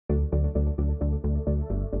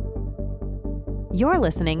You're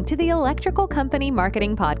listening to the Electrical Company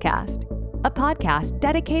Marketing Podcast, a podcast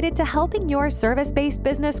dedicated to helping your service-based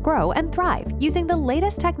business grow and thrive using the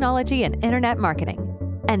latest technology in internet marketing.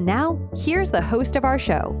 And now, here's the host of our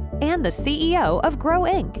show and the CEO of Grow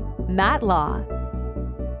Inc., Matt Law.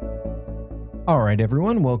 All right,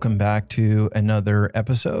 everyone, welcome back to another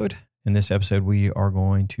episode. In this episode, we are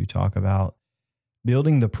going to talk about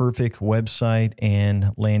building the perfect website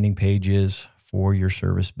and landing pages for your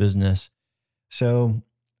service business. So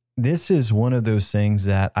this is one of those things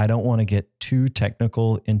that I don't want to get too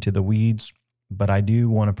technical into the weeds, but I do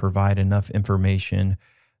want to provide enough information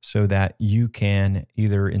so that you can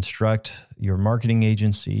either instruct your marketing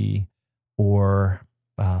agency or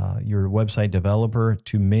your website developer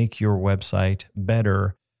to make your website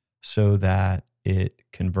better so that it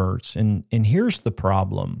converts. And here's the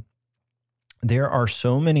problem. There are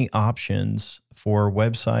so many options for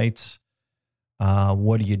websites.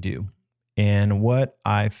 What do you do? And what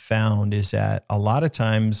I've found is that a lot of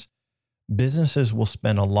times businesses will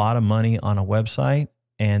spend a lot of money on a website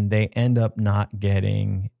and they end up not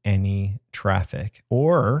getting any traffic.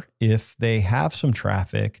 Or if they have some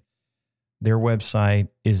traffic, their website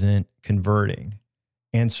isn't converting.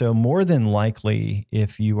 And so more than likely,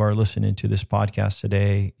 if you are listening to this podcast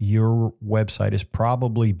today, your website is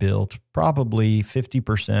probably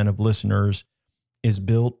 50% of listeners is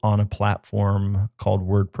built on a platform called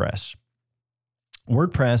WordPress.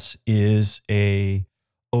 WordPress is a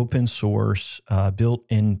open source, built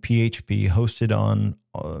in PHP, hosted on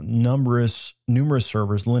numerous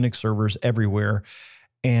servers, Linux servers everywhere.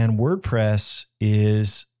 And WordPress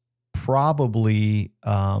is probably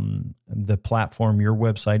the platform your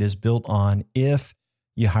website is built on if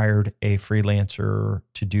you hired a freelancer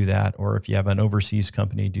to do that, or if you have an overseas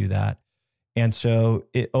company do that. And so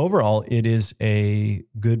overall, it is a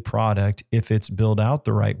good product if it's built out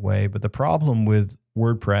the right way. But the problem with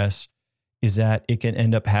WordPress is that it can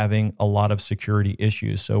end up having a lot of security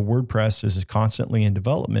issues. So WordPress is constantly in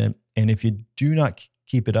development. And if you do not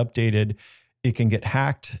keep it updated, it can get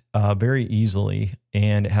hacked very easily.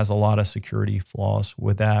 And it has a lot of security flaws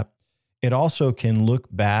with that. It also can look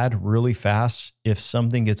bad really fast if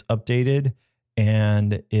something gets updated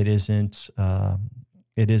and it isn't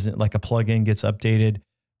like a plugin gets updated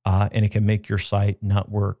and it can make your site not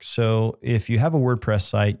work. So if you have a WordPress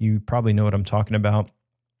site, you probably know what I'm talking about,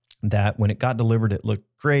 that when it got delivered, it looked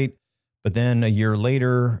great. But then a year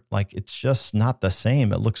later, like it's just not the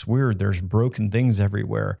same. It looks weird. There's broken things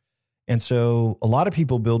everywhere. And so a lot of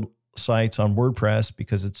people build sites on WordPress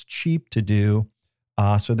because it's cheap to do.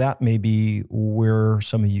 So that may be where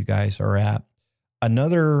some of you guys are at.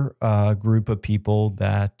 Another group of people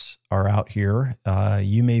that are out here,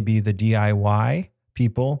 you may be the DIY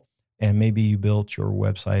people, and maybe you built your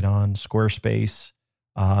website on Squarespace,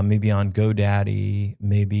 maybe on GoDaddy,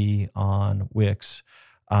 maybe on Wix.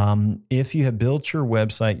 If you have built your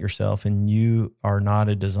website yourself and you are not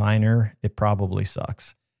a designer, it probably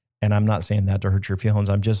sucks. And I'm not saying that to hurt your feelings.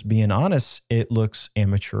 I'm just being honest. It looks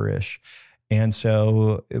amateurish. And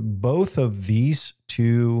so both of these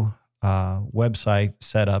two website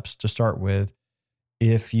setups to start with,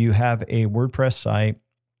 if you have a WordPress site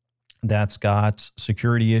that's got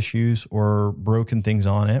security issues or broken things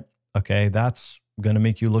on it, okay, that's going to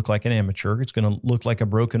make you look like an amateur. It's going to look like a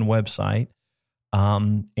broken website.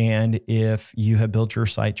 And if you have built your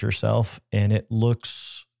site yourself and it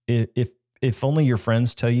looks, if only your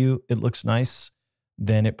friends tell you it looks nice,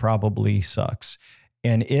 then it probably sucks.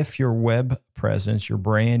 And if your web presence, your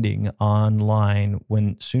branding online,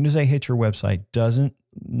 as soon as they hit your website, doesn't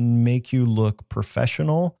make you look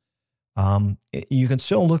professional, you can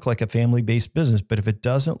still look like a family-based business, but if it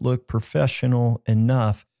doesn't look professional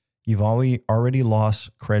enough, you've already lost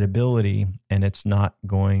credibility and it's not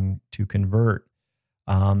going to convert.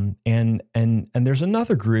 And there's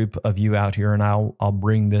another group of you out here, and I'll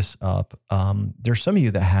bring this up. There's some of you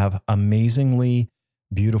that have amazingly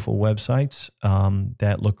beautiful websites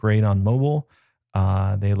that look great on mobile.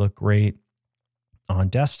 They look great on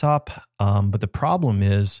desktop. But the problem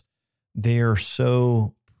is they are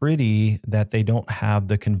so pretty that they don't have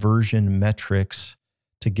the conversion metrics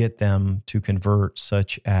to get them to convert,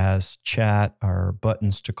 such as chat or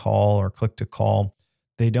buttons to call or click to call.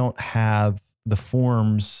 They don't have the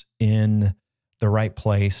forms in the right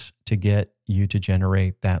place to get you to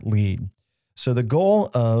generate that lead. So the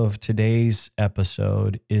goal of today's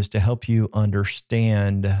episode is to help you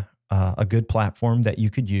understand a good platform that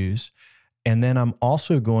you could use. And then I'm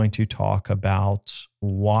also going to talk about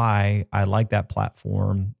why I like that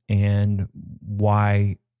platform and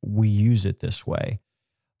why we use it this way.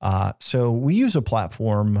 So we use a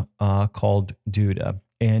platform called Duda.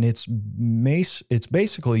 and it's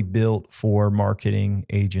basically built for marketing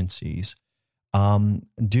agencies.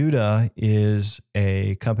 Duda is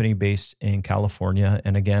a company based in California.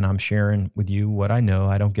 And again, I'm sharing with you what I know.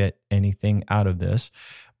 I don't get anything out of this,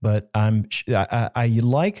 but I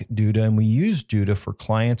like Duda, and we use Duda for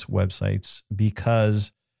clients' websites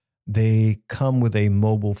because they come with a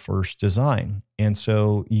mobile first design. And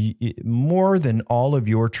so more than all of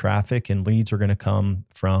your traffic and leads are going to come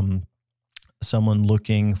from someone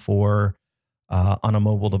looking for on a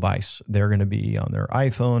mobile device. They're going to be on their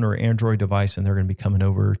iPhone or Android device, and they're going to be coming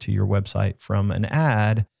over to your website from an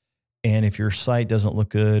ad. And if your site doesn't look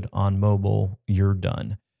good on mobile, you're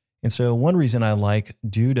done. And so one reason I like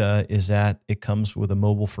Duda is that it comes with a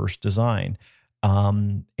mobile first design.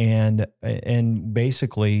 And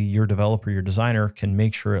basically your developer, your designer can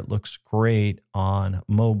make sure it looks great on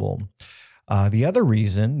mobile. The other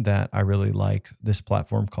reason that I really like this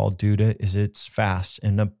platform called Duda is it's fast.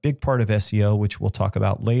 And a big part of SEO, which we'll talk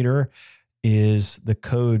about later, is the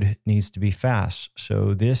code needs to be fast.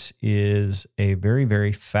 So this is a very,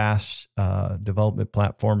 very fast development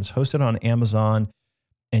platform. It's hosted on Amazon,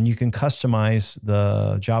 and you can customize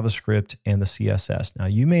the JavaScript and the CSS. Now,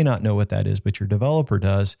 you may not know what that is, but your developer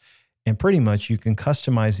does. And pretty much you can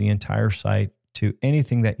customize the entire site to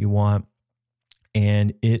anything that you want,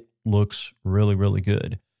 and it looks really, really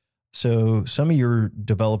good. So some of your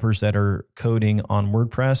developers that are coding on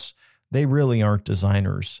WordPress, they really aren't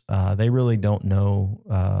designers. They really don't know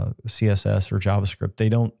CSS or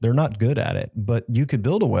JavaScript. They're not good at it, but you could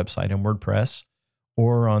build a website in WordPress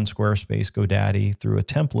or on Squarespace, GoDaddy through a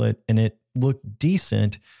template, and it looked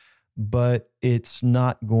decent, but it's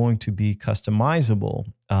not going to be customizable.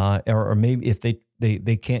 Or maybe if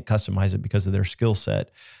they can't customize it because of their skill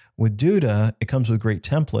set. With Duda, it comes with great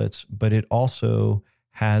templates, but it also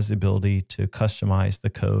has the ability to customize the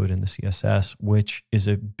code and the CSS, which is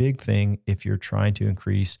a big thing if you're trying to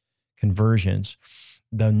increase conversions.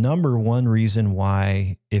 The number one reason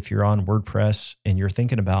why, if you're on WordPress and you're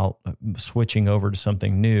thinking about switching over to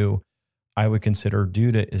something new, I would consider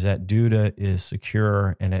Duda, is that Duda is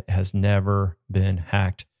secure and it has never been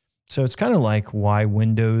hacked. So it's kind of like why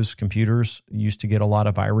Windows computers used to get a lot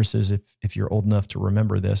of viruses, if you're old enough to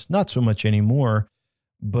remember this. Not so much anymore,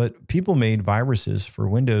 but people made viruses for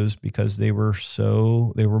Windows because they were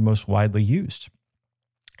most widely used.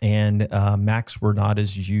 And Macs were not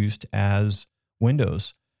as used as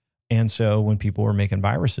Windows. And so when people were making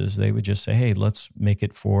viruses, they would just say, hey, let's make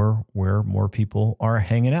it for where more people are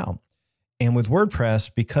hanging out. And with WordPress,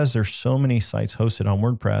 because there's so many sites hosted on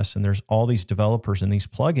WordPress and there's all these developers and these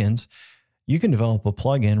plugins, you can develop a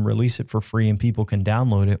plugin, release it for free, and people can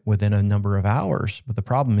download it within a number of hours. But the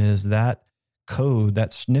problem is that code,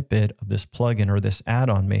 that snippet of this plugin or this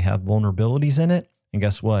add-on may have vulnerabilities in it. And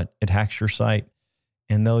guess what? It hacks your site.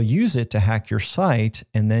 And they'll use it to hack your site,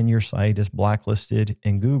 and then your site is blacklisted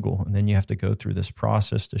in Google. And then you have to go through this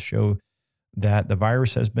process to show that the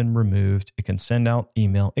virus has been removed. It can send out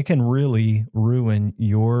email. It can really ruin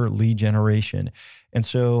your lead generation. And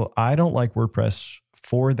so I don't like WordPress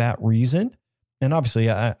for that reason. And obviously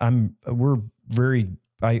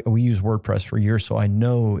we use WordPress for years, so I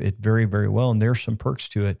know it very, very well. And there's some perks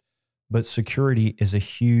to it, but security is a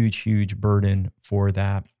huge, huge burden for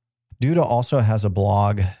that. Duda also has a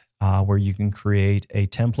blog where you can create a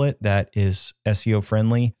template that is SEO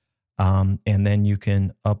friendly. And then you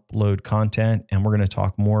can upload content, and we're going to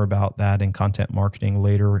talk more about that in content marketing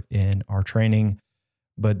later in our training.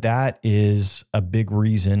 But that is a big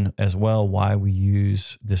reason as well why we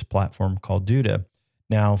use this platform called Duda.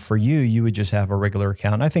 Now, for you would just have a regular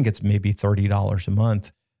account. I think it's maybe $30 a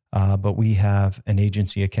month, but we have an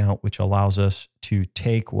agency account, which allows us to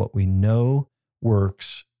take what we know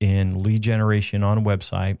works in lead generation on a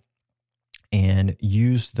website and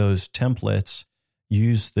use those templates,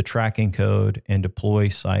 use the tracking code, and deploy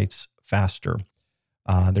sites faster.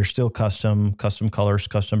 They're still custom colors,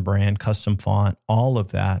 custom brand, custom font, all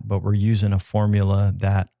of that, but we're using a formula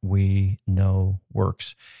that we know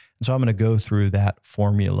works. And so I'm going to go through that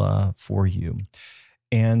formula for you.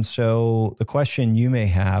 And so the question you may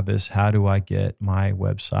have is, how do I get my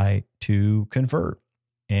website to convert?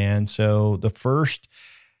 And so the first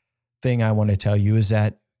thing I want to tell you is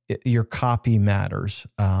that your copy matters.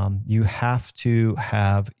 You have to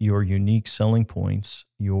have your unique selling points,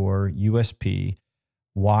 your USP,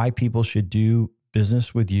 why people should do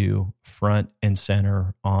business with you front and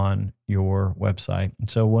center on your website. And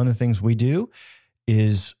so one of the things we do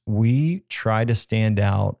is we try to stand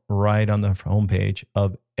out right on the homepage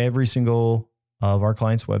of every single of our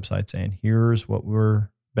clients' websites, saying, here's what we're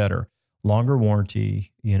better. longer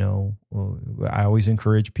warranty. I always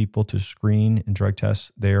encourage people to screen and drug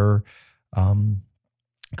test their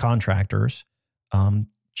contractors,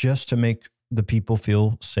 just to make the people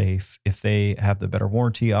feel safe. If they have the better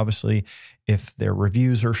warranty, obviously, if their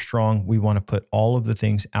reviews are strong, we want to put all of the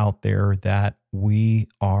things out there that we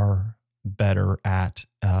are better at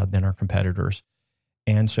than our competitors.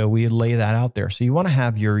 And so we lay that out there. So you want to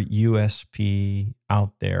have your USP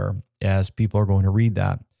out there as people are going to read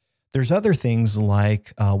that. There's other things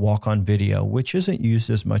like walk-on video, which isn't used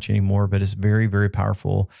as much anymore, but is very, very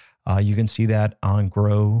powerful. You can see that on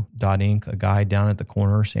grow.inc, a guy down at the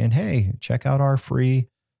corner saying, hey, check out our free,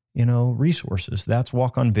 resources. That's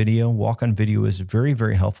walk-on video. Walk-on video is very,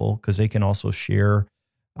 very helpful because they can also share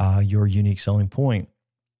your unique selling point.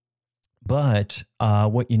 But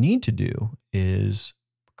what you need to do is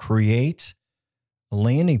create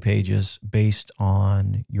landing pages based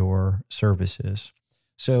on your services.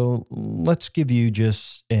 So let's give you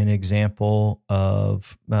just an example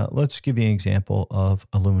of,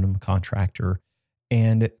 aluminum contractor,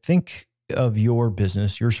 and think of your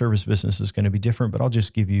business. Your service business is going to be different, but I'll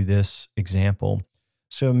just give you this example.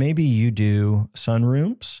 So maybe you do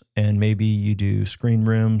sunrooms, and maybe you do screen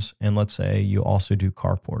rooms, and let's say you also do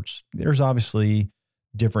carports. There's obviously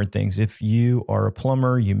different things. If you are a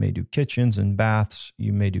plumber, you may do kitchens and baths.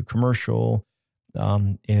 You may do commercial.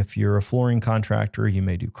 If you're a flooring contractor, you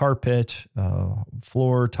may do carpet,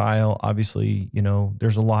 floor, tile. Obviously,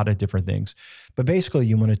 there's a lot of different things. But basically,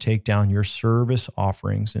 you want to take down your service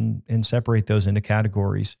offerings and separate those into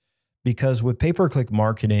categories. Because with pay-per-click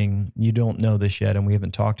marketing, you don't know this yet, and we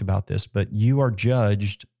haven't talked about this, but you are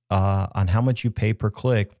judged on how much you pay per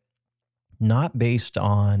click, not based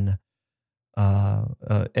on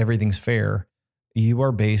everything's fair. You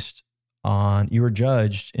are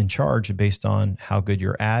judged and charged based on how good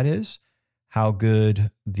your ad is, how good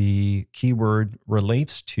the keyword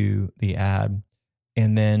relates to the ad,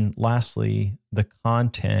 and then lastly, the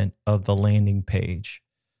content of the landing page.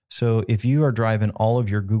 So if you are driving all of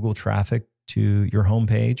your Google traffic to your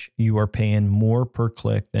homepage, you are paying more per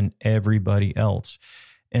click than everybody else.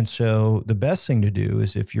 And so the best thing to do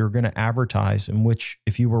is, if you're going to advertise, in which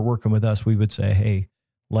if you were working with us, we would say, hey,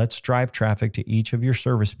 let's drive traffic to each of your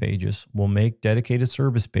service pages. We'll make dedicated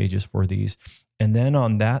service pages for these. And then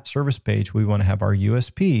on that service page, we want to have our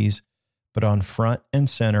USPs, but on front and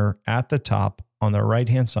center at the top on the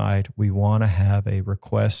right-hand side, we want to have a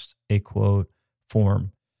request a quote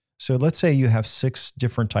form. So let's say you have 6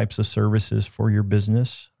 different types of services for your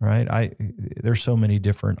business, right? There's so many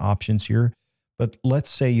different options here, but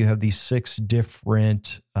let's say you have these 6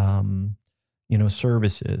 different,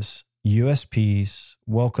 services, USPs,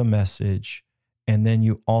 welcome message, and then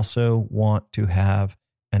you also want to have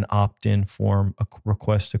an opt-in form, a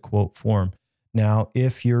request a quote form. Now,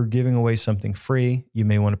 if you're giving away something free, you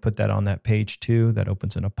may want to put that on that page too. That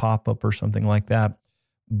opens in a pop-up or something like that.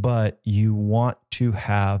 But you want to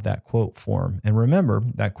have that quote form. And remember,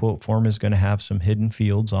 that quote form is going to have some hidden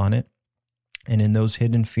fields on it. And in those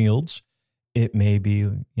hidden fields, it may be,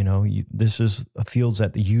 this is fields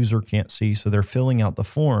that the user can't see. So they're filling out the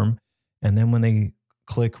form. And then when they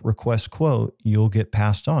click request quote, you'll get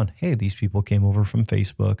passed on. Hey, these people came over from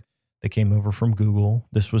Facebook. They came over from Google.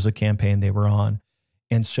 This was a campaign they were on.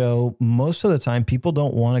 And so most of the time, people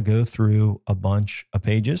don't want to go through a bunch of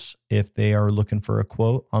pages if they are looking for a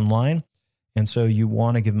quote online. And so you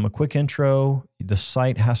want to give them a quick intro. The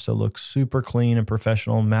site has to look super clean and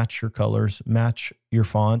professional, match your colors, match your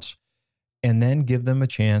fonts, and then give them a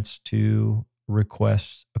chance to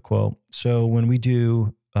request a quote. So when we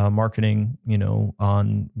do marketing,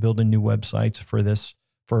 on building new websites for this,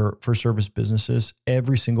 for service businesses,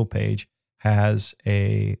 every single page has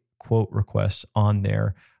a quote request on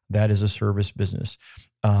there. That is a service business.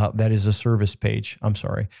 That is a service page. I'm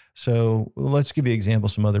sorry. So let's give you an example,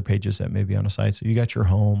 some other pages that may be on a site. So you got your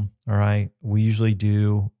home. All right. We usually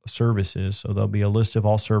do services. So there'll be a list of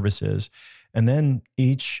all services. And then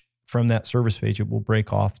each from that service page, it will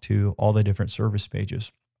break off to all the different service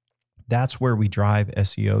pages. That's where we drive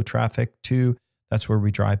SEO traffic to. That's where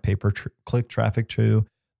we drive pay-per-click traffic to.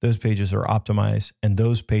 Those pages are optimized, and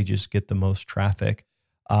those pages get the most traffic.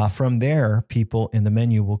 From there, people in the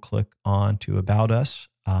menu will click on to About Us.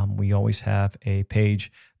 We always have a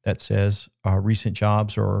page that says recent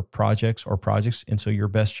jobs or projects. And so your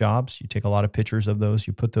best jobs, you take a lot of pictures of those,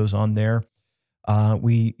 you put those on there.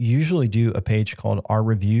 We usually do a page called Our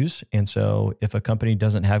Reviews. And so if a company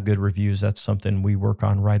doesn't have good reviews, that's something we work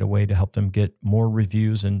on right away to help them get more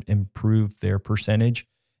reviews and improve their percentage.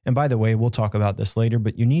 And by the way, we'll talk about this later,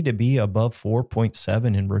 but you need to be above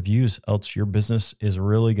 4.7 in reviews, else your business is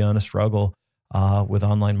really going to struggle. with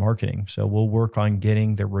online marketing. So we'll work on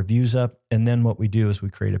getting their reviews up. And then what we do is we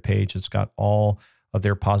create a page that's got all of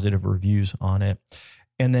their positive reviews on it.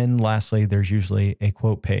 And then lastly, there's usually a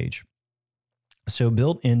quote page. So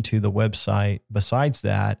built into the website, besides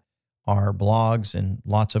that, are blogs and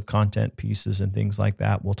lots of content pieces and things like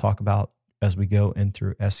that we'll talk about as we go in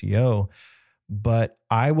through SEO. But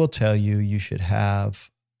I will tell you, you should have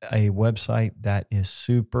a website that is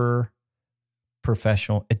super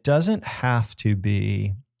professional. It doesn't have to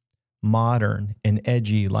be modern and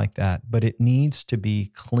edgy like that, but it needs to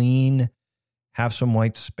be clean, have some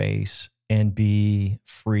white space, and be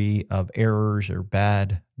free of errors or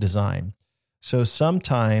bad design. So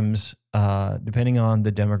sometimes, depending on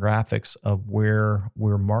the demographics of where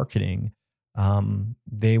we're marketing,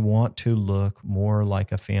 they want to look more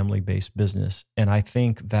like a family-based business. And I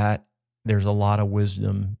think that there's a lot of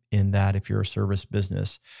wisdom in that if you're a service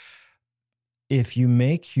business. If you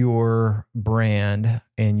make your brand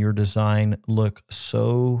and your design look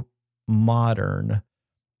so modern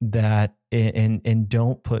that and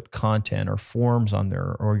don't put content or forms on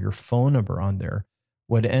there or your phone number on there,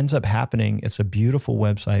 what ends up happening, it's a beautiful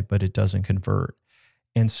website, but it doesn't convert.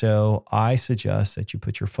 And so I suggest that you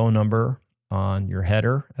put your phone number on your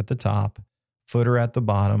header at the top, footer at the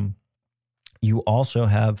bottom. You also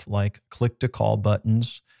have like click to call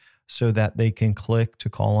buttons so that they can click to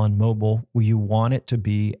call on mobile. You want it to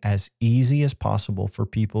be as easy as possible for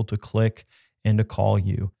people to click and to call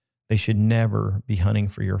you. They should never be hunting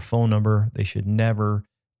for your phone number. They should never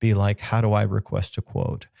be like, how do I request a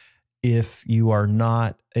quote? If you are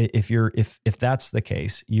not, if that's the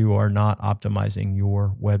case, you are not optimizing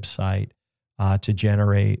your website to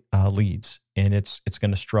generate leads, and it's going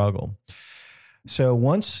to struggle. So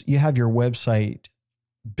once you have your website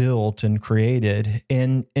built and created,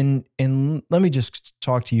 and let me just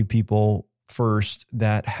talk to you people first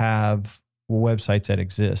that have websites that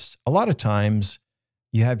exist. A lot of times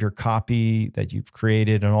you have your copy that you've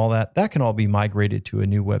created and all that can all be migrated to a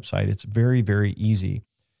new website. It's very, very easy.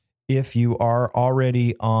 If you are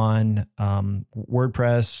already on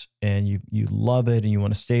WordPress and you love it and you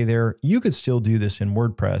want to stay there, you could still do this in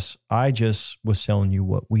WordPress. I just was telling you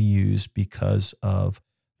what we use because of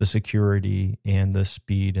the security and the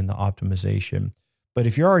speed and the optimization. But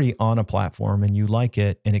if you're already on a platform and you like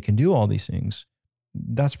it and it can do all these things,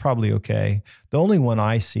 that's probably okay. The only one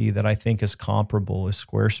I see that I think is comparable is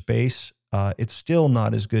Squarespace. It's still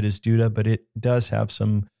not as good as Duda, but it does have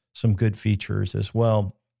some good features as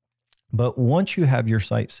well. But once you have your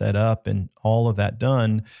site set up and all of that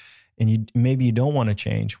done, and maybe you don't want to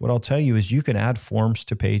change, what I'll tell you is you can add forms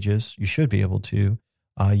to pages. You should be able to.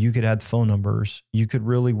 You could add phone numbers. You could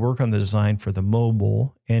really work on the design for the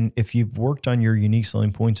mobile. And if you've worked on your unique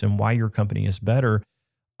selling points and why your company is better,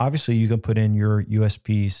 obviously you can put in your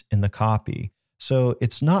USPs in the copy. So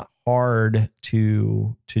it's not hard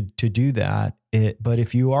to do that. But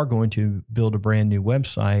if you are going to build a brand new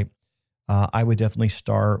website, I would definitely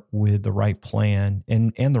start with the right plan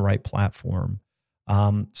and the right platform.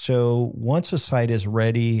 So once a site is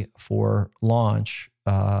ready for launch,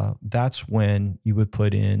 that's when you would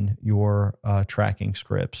put in your tracking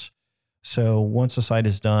scripts. So once a site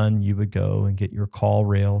is done, you would go and get your call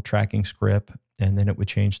rail tracking script, and then it would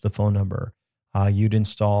change the phone number. You'd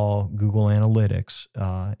install Google Analytics,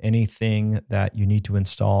 anything that you need to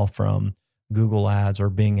install from Google Ads or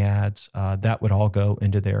Bing Ads, that would all go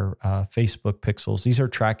into their Facebook pixels. These are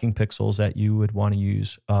tracking pixels that you would want to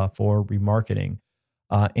use for remarketing.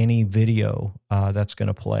 Any video that's going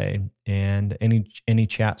to play, and any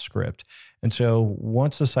chat script. And so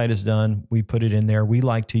once the site is done, we put it in there. We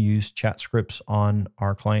like to use chat scripts on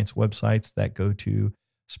our clients' websites that go to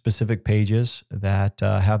specific pages that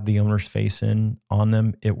have the owner's face on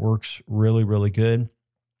them. It works really, really good.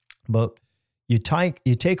 But you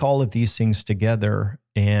take all of these things together,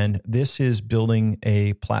 and this is building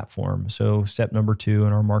a platform. So step number 2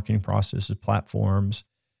 in our marketing process is platforms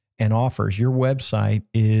and offers. Your website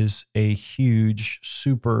is a huge,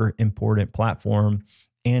 super important platform,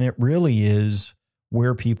 and it really is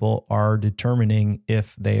where people are determining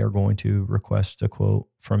if they are going to request a quote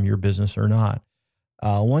from your business or not.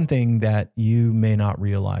 One thing that you may not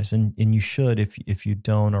realize, and you should if you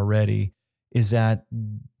don't already, is that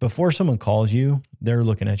before someone calls you, they're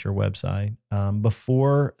looking at your website.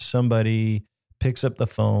 Before somebody picks up the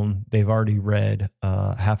phone, they've already read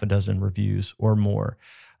half a dozen reviews or more.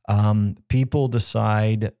 People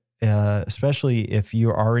decide, especially if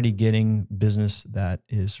you're already getting business that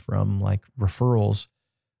is from like referrals,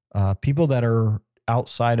 people that are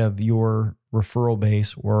outside of your referral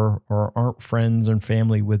base or aren't friends and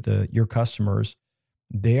family with your customers,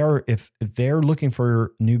 if they're looking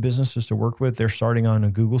for new businesses to work with, they're starting on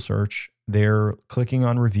a Google search, they're clicking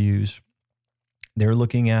on reviews, they're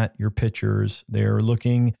looking at your pictures, they're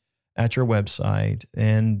looking at your website,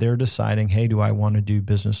 and they're deciding, hey, do I want to do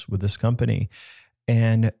business with this company?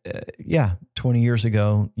 And 20 years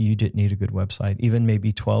ago, you didn't need a good website, even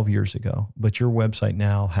maybe 12 years ago. But your website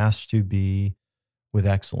now has to be with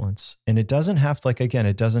excellence. And it doesn't have to,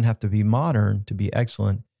 it doesn't have to be modern to be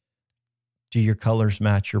excellent. Do your colors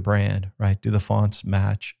match your brand, right? Do the fonts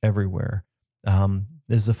match everywhere?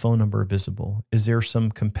 Is the phone number visible? Is there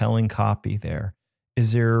some compelling copy there?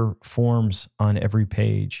 Is there forms on every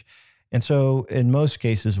page? And so in most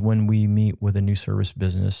cases, when we meet with a new service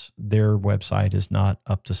business, their website is not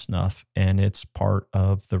up to snuff, and it's part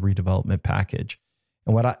of the redevelopment package.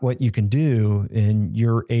 And what you can do in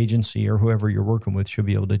your agency or whoever you're working with should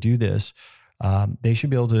be able to do this. They should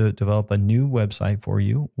be able to develop a new website for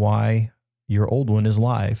you while your old one is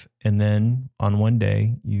live. And then on one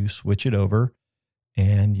day, you switch it over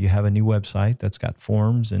and you have a new website that's got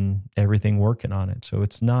forms and everything working on it. So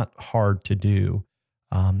it's not hard to do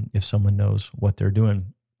if someone knows what they're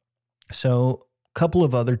doing. So a couple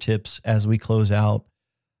of other tips as we close out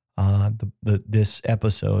this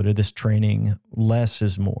episode or this training. Less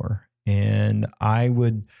is more. And I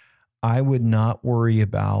would not worry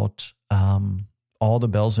about all the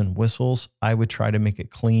bells and whistles. I would try to make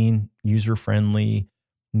it clean, user-friendly,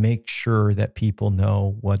 make sure that people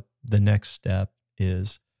know what the next step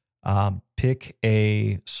is. Pick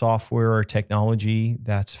a software or technology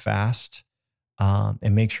that's fast,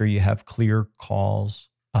 and make sure you have clear calls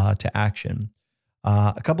to action.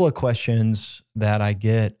 A couple of questions that I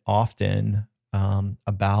get often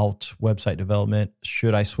about website development.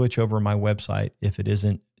 Should I switch over my website if it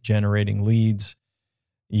isn't generating leads?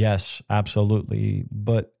 Yes, absolutely.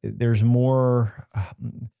 But there's more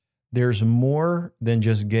than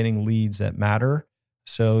just getting leads that matter.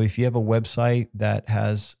 So if you have a website that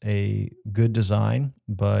has a good design,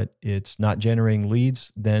 but it's not generating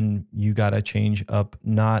leads, then you got to change up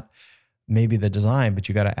not maybe the design, but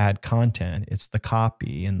you got to add content. It's the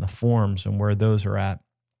copy and the forms and where those are at.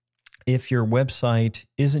 If your website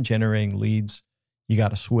isn't generating leads, you got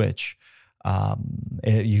to switch.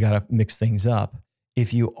 You got to mix things up.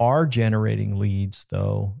 If you are generating leads,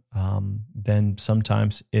 though, then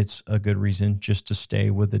sometimes it's a good reason just to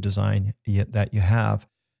stay with the design that you have.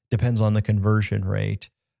 Depends on the conversion rate.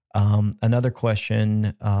 Another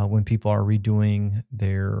question, when people are redoing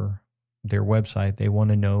their website, they want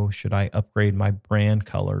to know, should I upgrade my brand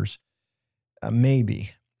colors?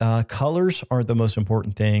 Maybe. Colors aren't the most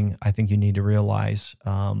important thing. I think you need to realize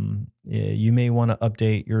you may want to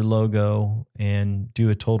update your logo and do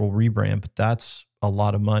a total rebrand, but that's a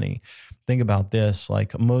lot of money. Think about this,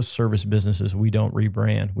 like most service businesses, we don't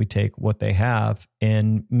rebrand. We take what they have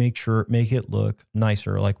and make it look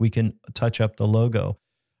nicer. Like we can touch up the logo,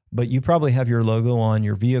 but you probably have your logo on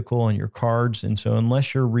your vehicle and your cards. And so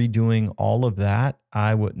unless you're redoing all of that,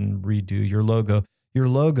 I wouldn't redo your logo. Your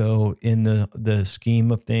logo in the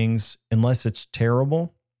scheme of things, unless it's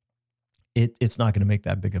terrible, it's not going to make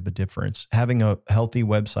that big of a difference. Having a healthy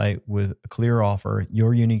website with a clear offer,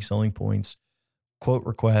 your unique selling points, quote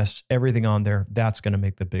requests, everything on there, that's going to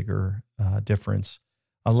make the bigger difference.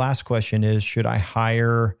 A last question is, should I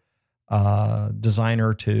hire a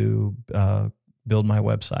designer to build my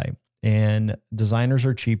website? And designers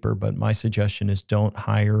are cheaper, but my suggestion is don't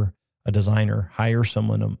hire a designer. Hire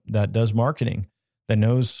someone that does marketing, that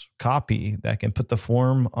knows copy, that can put the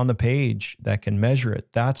form on the page, that can measure it.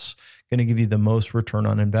 That's going to give you the most return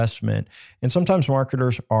on investment. And sometimes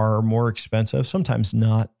marketers are more expensive, sometimes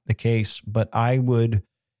not the case. But I would,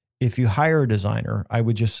 if you hire a designer, I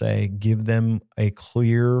would just say, give them a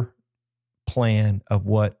clear plan of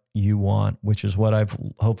what you want, which is what I've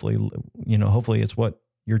hopefully it's what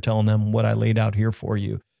you're telling them, what I laid out here for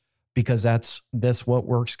you, because that's what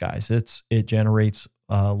works, guys. It generates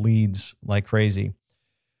leads like crazy.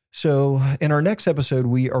 So in our next episode,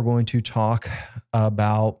 we are going to talk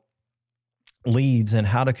about leads and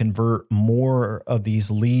how to convert more of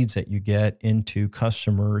these leads that you get into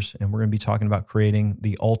customers. And we're going to be talking about creating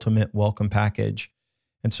the ultimate welcome package.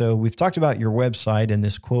 And so we've talked about your website and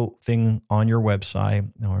this quote thing on your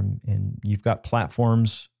website, and you've got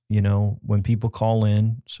platforms, when people call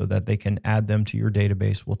in so that they can add them to your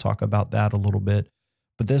database. We'll talk about that a little bit.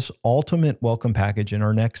 But this ultimate welcome package, in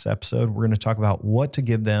our next episode, we're going to talk about what to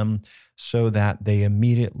give them so that they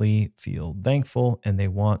immediately feel thankful and they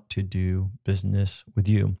want to do business with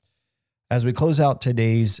you. As we close out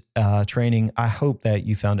today's training, I hope that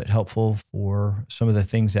you found it helpful for some of the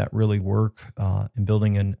things that really work in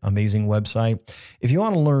building an amazing website. If you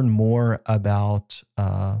want to learn more about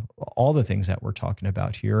all the things that we're talking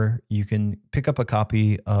about here, you can pick up a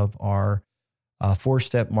copy of our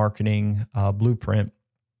 4-step marketing blueprint,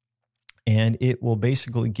 and it will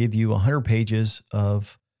basically give you 100 pages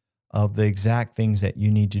of the exact things that you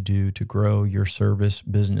need to do to grow your service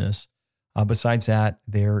business. Besides that,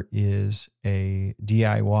 there is a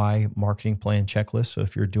DIY marketing plan checklist. So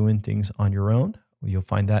if you're doing things on your own, you'll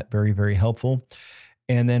find that very, very helpful.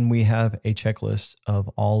 And then we have a checklist of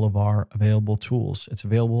all of our available tools. It's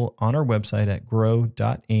available on our website at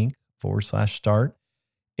grow.inc/start.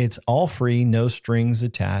 It's all free, no strings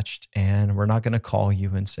attached, and we're not going to call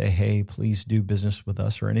you and say, hey, please do business with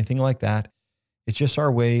us or anything like that. It's just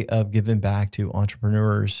our way of giving back to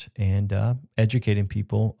entrepreneurs and educating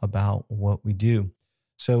people about what we do.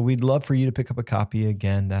 So we'd love for you to pick up a copy.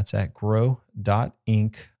 Again, that's at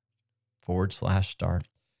grow.inc/start.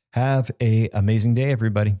 Have an amazing day,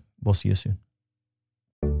 everybody. We'll see you soon.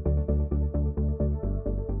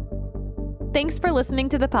 Thanks for listening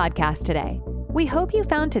to the podcast today. We hope you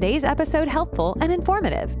found today's episode helpful and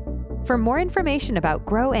informative. For more information about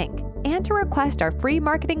Grow Inc. and to request our free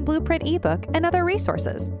marketing blueprint ebook and other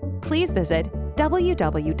resources, please visit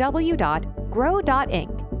www.grow.inc.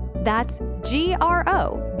 That's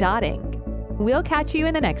GRO.inc. We'll catch you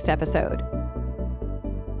in the next episode.